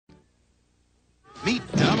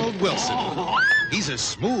Meet Donald Wilson. He's a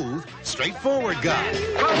smooth, straightforward guy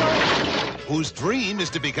whose dream is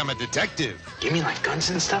to become a detective. Give me like guns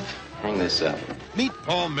and stuff? Hang this up. Meet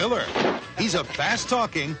Paul Miller. He's a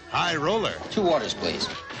fast-talking high roller 2 waters, please.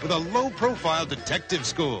 with a low-profile detective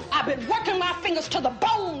school. I've been working my fingers to the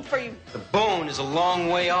bone for you. The bone is a long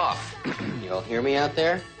way off. You all hear me out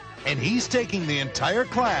there? And he's taking the entire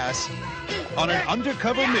class on an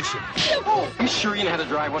undercover mission. You sure you know how to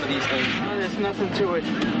drive one of these things? Oh, there's nothing to it.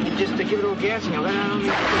 Just to give it a little gas and let out.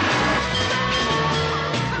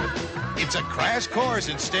 It's a crash course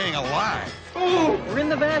in staying alive. Oh, we're in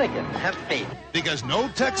the Vatican. Have faith. Because no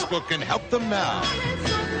textbook can help them now.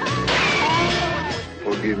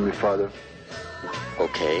 Forgive me, Father.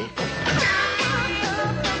 Okay.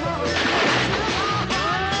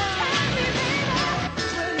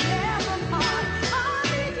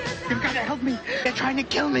 You've got to help me. They're trying to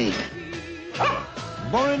kill me.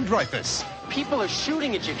 Lorin Dreyfuss. People are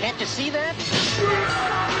shooting at you. Can't you see that?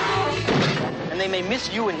 And they may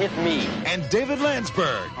miss you and hit me. And David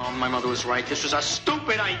Landsberg. Oh, my mother was right. This was a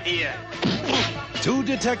stupid idea. 2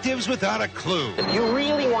 detectives without a clue. If you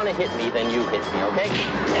really want to hit me, then you hit me, okay?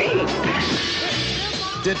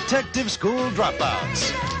 Detective School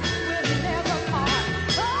Dropouts.